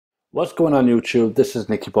What's going on YouTube? This is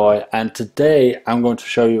Nicky Boy, and today I'm going to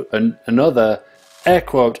show you another air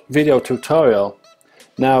quote video tutorial.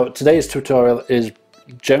 Now today's tutorial is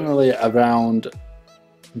generally around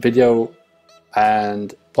video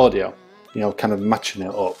and audio, kind of matching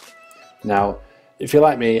it up. Now if you're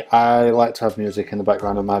like me, I like to have music in the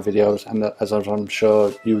background of my videos, and as I'm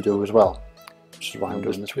sure you do as well, which is why I'm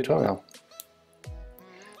doing this tutorial.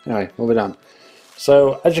 Anyway, moving on.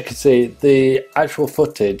 So as you can see, the actual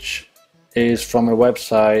footage is from a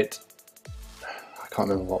website. I can't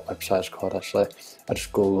remember what website it's called actually. I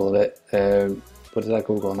just googled it. What did I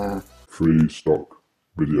Google now? Free stock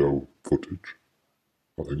video footage,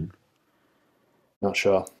 I think. Not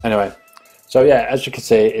sure. Anyway, so yeah, as you can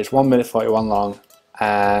see, it's 1 minute 41 long,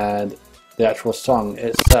 and the actual song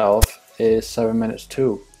itself is 7 minutes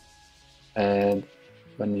too. And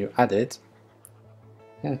when you add it,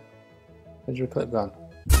 yeah, where's your clip gone?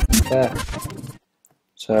 There.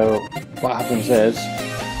 So what happens is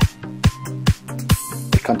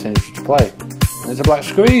it continues to play, and it's a black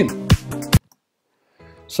screen.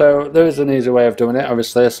 So there is an easy way of doing it,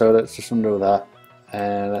 obviously. So let's just undo that,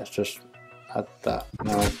 and let's just add that.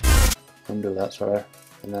 No, undo that, sorry,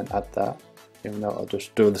 and then add that. Even though I'll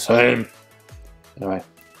just do the same. Anyway,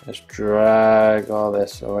 let's drag all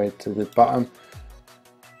this away to the bottom.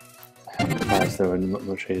 That's the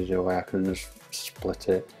much easier way. I can just split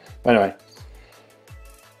it. But anyway,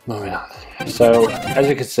 moving on. So as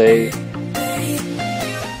you can see,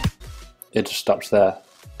 it just stops there.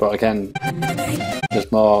 But again,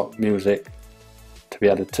 there's more music to be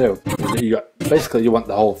added too. Basically, you want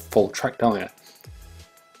the whole full track, don't you?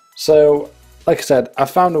 So, like I said, I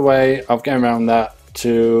found a way of getting around that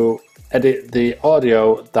to edit the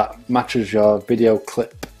audio that matches your video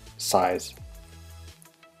clip size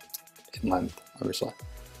in length, obviously.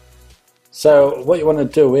 So what you want to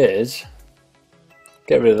do is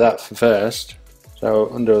get rid of that first. So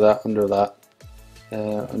undo that, undo that,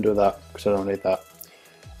 undo that, because I don't need that.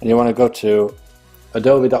 And you want to go to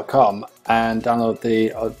adobe.com and download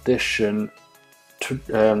the Audition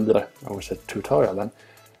I always said tutorial then,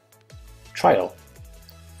 trial.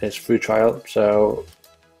 It's free trial, so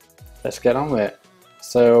let's get on with it.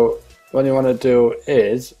 So what you want to do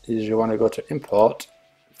is you want to go to import,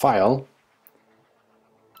 file,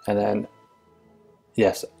 and then,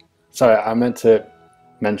 yes, sorry, I meant to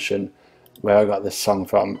mention where I got this song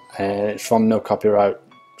from, and it's from No Copyright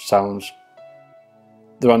Sounds.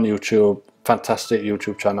 They're on YouTube, fantastic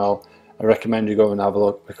YouTube channel. I recommend you go and have a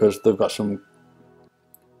look because they've got some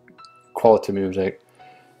quality music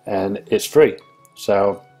and it's free.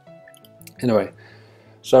 So anyway,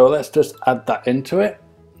 so let's just add that into it,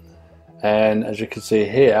 and as you can see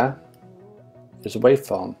here is a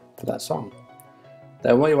waveform for that song.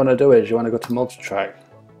 Then what you want to do is you want to go to multi-track,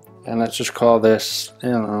 and let's just call this,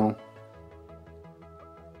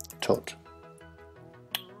 tut.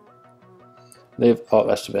 Leave all the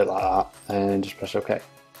rest of it like that and just press OK.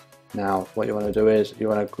 Now what you want to do is you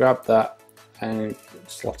want to grab that and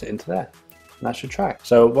slot it into there, and that's your track.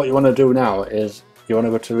 So what you want to do now is you want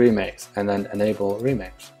to go to remix and then enable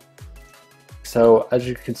remix. So as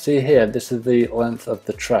you can see here, this is the length of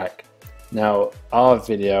the track. Now our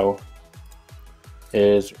video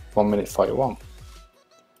is 1 minute 41.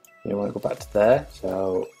 You want to go back to there.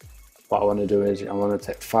 So what I want to do is I want to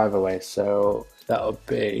take 5 away, so that'll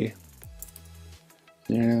be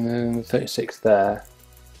 36 there,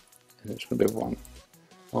 and it's going to be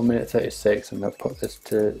 1 minute 36, and I'll put this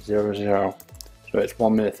to 00, so it's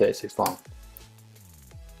 1 minute 36 long.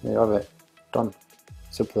 There you have it, done.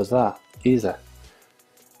 Simple as that, easy.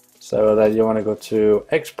 So then you want to go to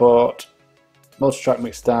export, multi-track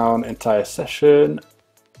mix down, entire session,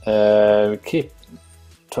 keep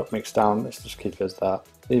top mix down, let's just keep it as that,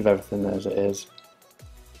 leave everything as it is,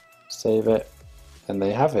 save it, and there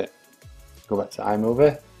you have it. Go back to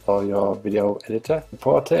iMovie or your video editor,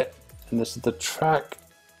 import it, and this is the track,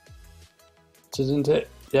 isn't it?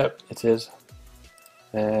 Yep, it is.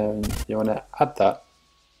 And you want to add that.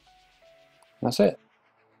 That's it.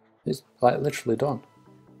 It's like literally done.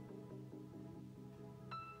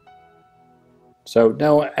 So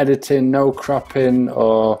no editing, no cropping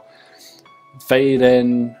or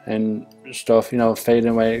fading and stuff, fading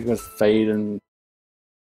away, it goes fade, and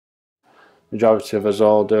majority of us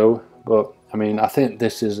all do. But I mean, I think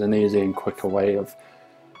this is an easy and quicker way of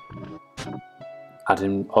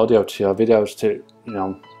adding audio to your videos to,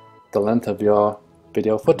 the length of your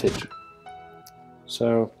video footage.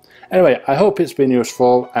 So anyway, I hope it's been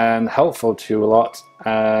useful and helpful to you a lot,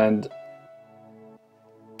 and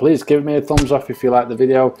please give me a thumbs up if you like the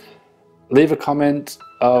video. Leave a comment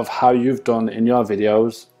of how you've done in your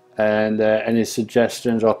videos, and any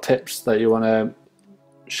suggestions or tips that you want to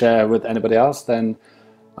share with anybody else, then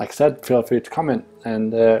like I said, feel free to comment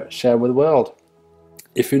and share with the world.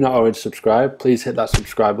 If you're not already subscribed, please hit that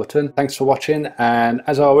subscribe button. Thanks for watching, and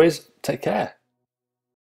as always, take care.